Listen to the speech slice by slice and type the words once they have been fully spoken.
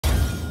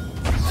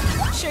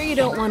Sure you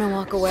don't want to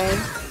walk away?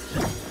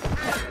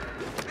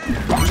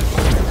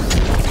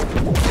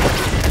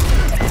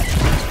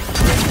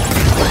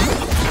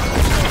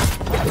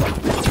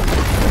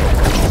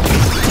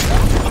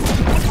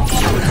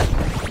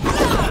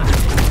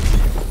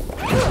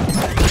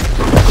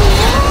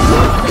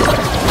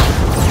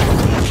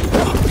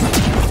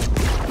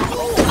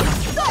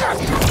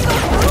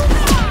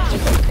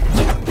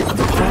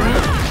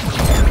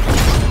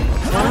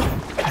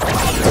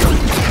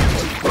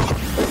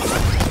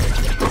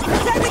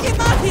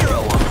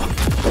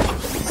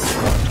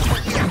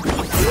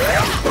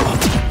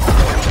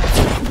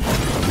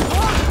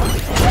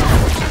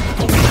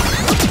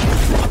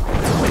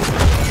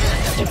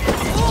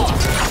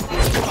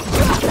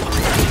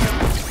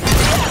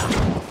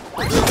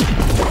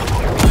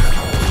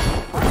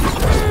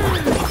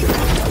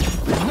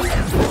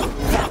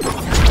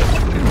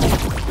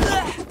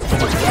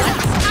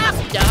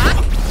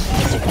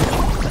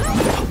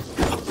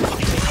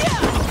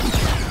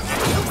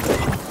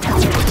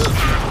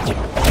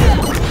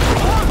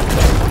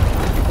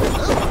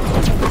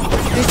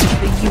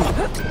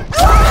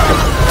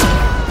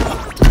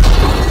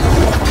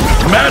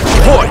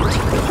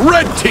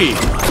 Red team!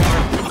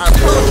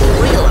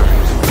 Opposed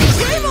realize.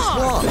 Game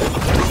on!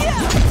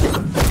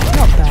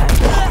 Not bad.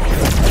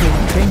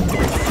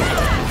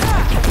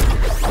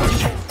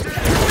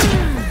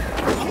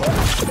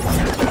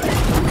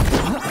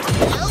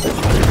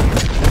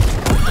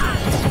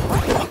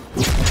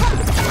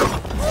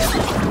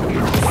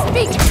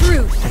 Speak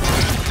truth!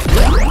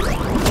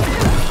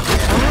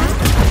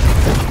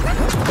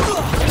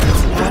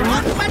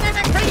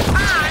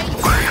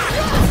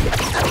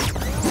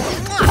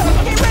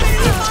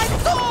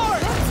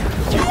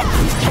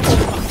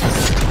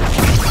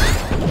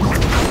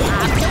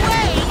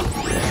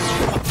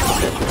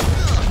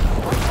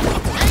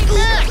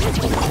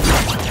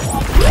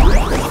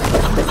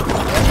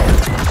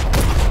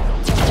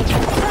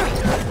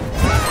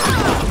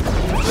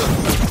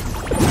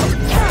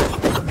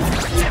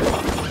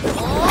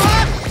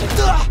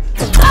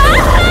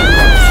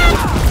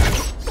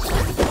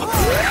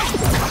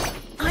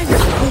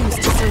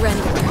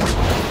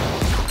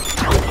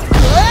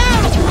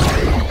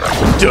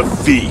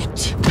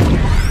 Defeat!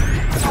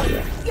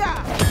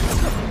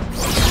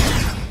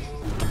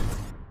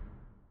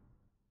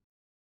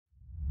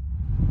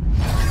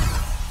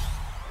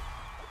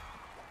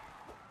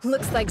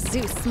 Looks like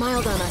Zeus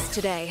smiled on us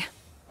today.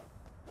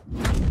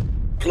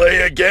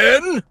 Play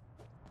again?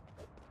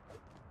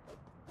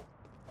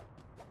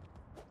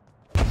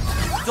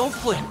 Don't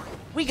flip.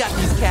 We got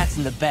these cats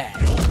in the bag.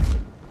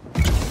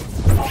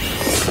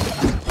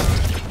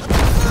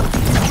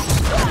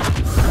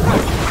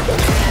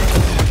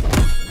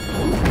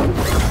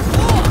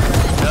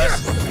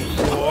 Just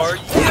for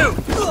you!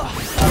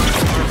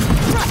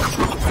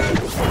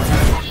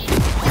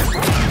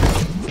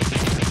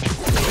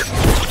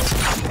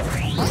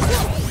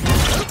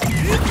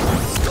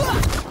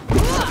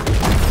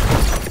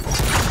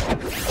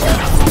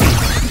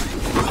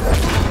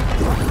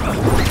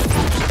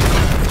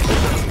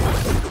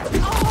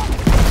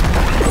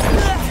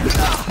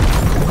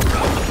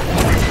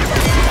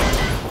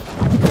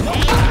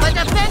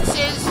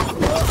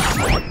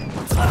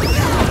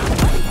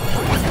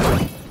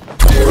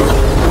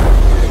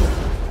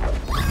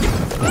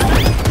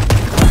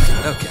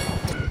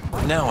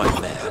 Now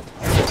I'm mad.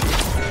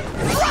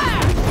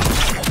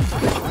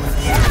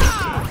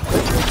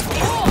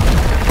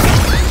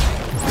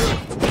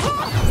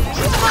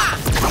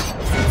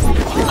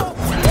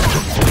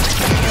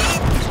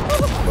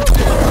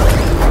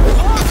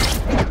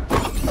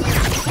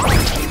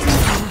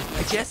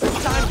 I guess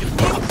it's time to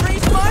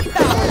increase my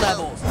power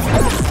levels.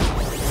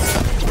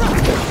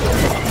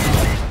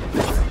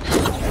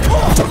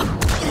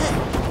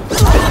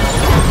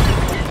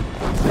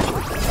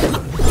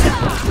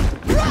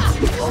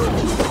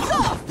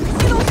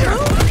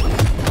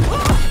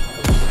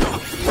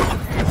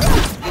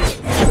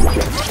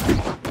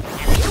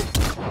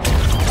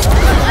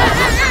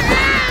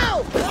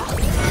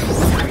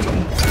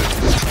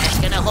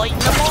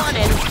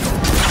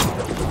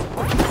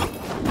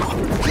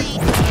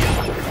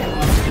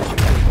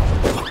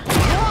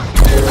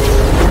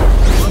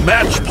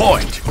 Match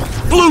point!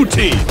 Blue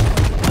team!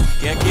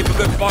 Can't keep a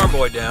good farm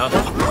boy down.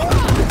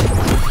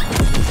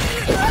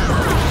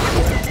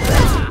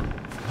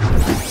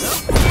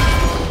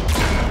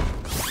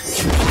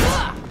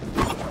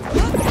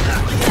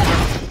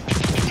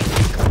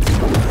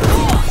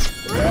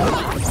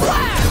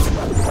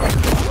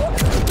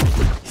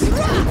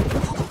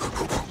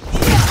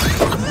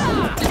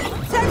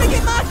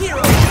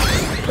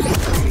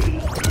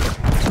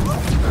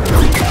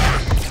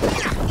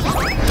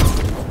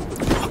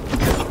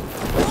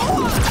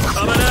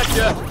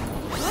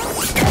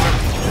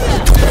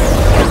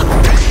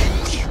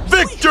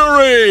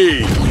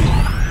 Victory!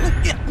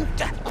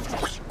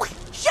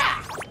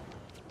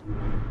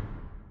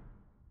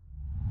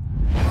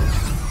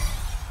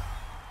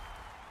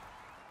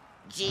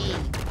 Gee,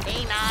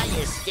 ain't I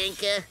a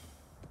stinker?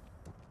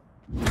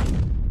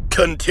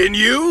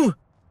 Continue?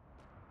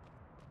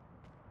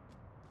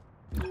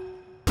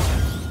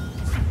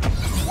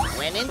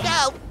 When in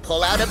doubt,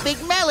 pull out a big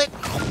mallet.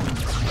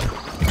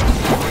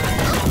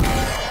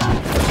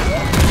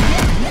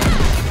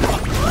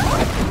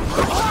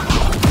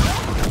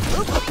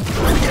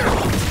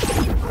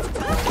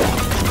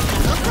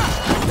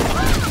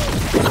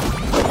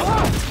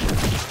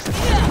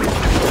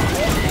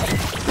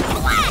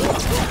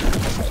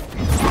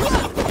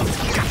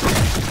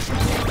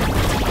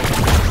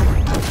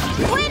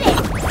 Win it!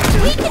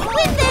 We can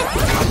win this!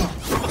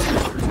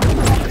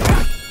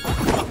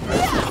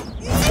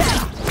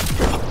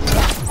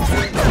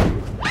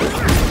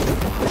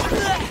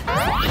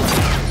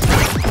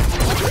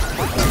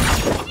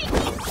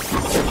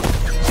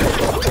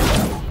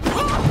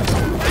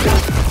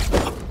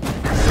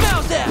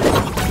 Smell that!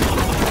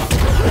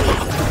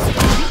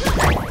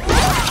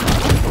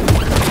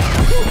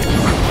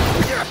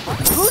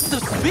 Who's the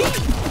speed?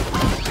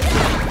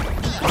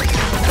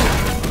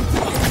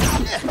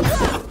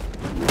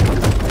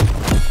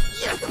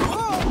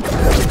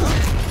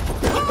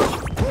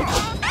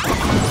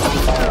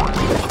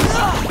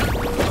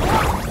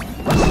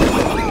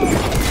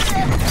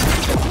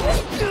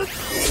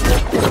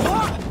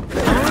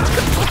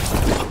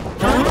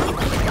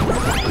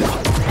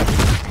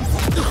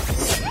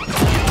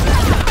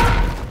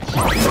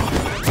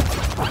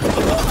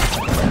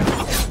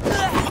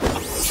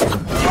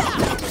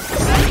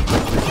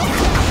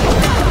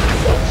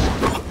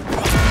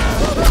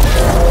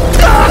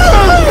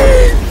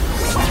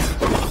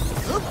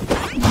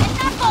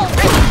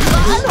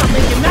 I'm not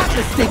making that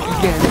mistake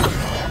again.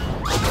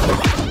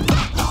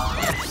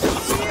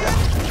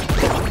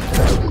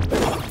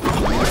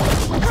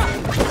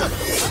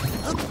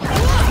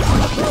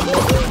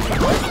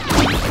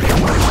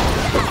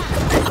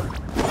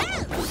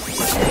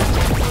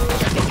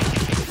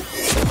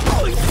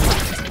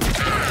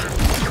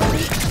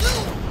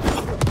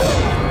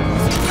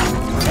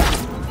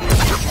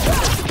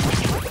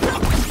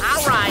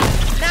 All right,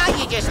 now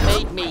you just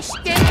made me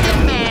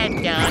stinking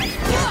mad, Gun.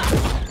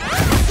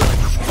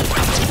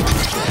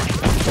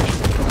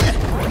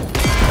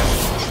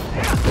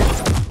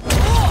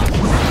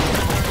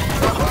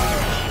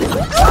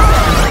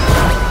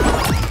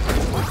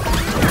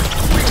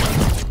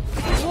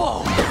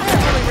 Whoa! That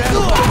really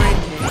rattled my brain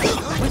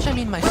cage. Which I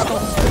mean my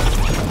skull.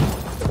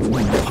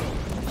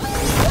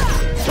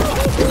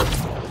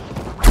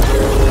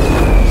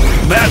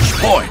 Match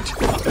point.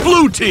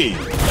 Blue team.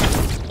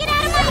 Get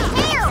out of my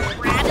hair,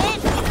 rabbit!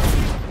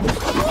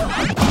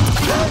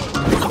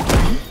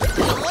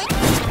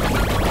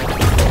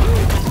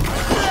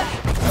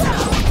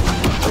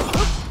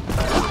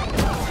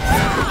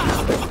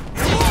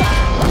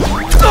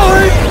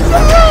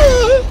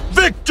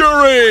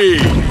 Victory!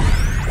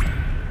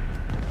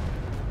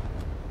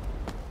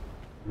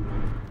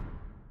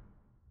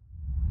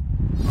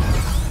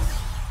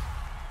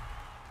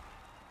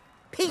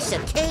 Piece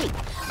of cake.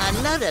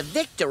 Another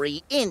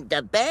victory in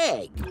the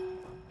bag.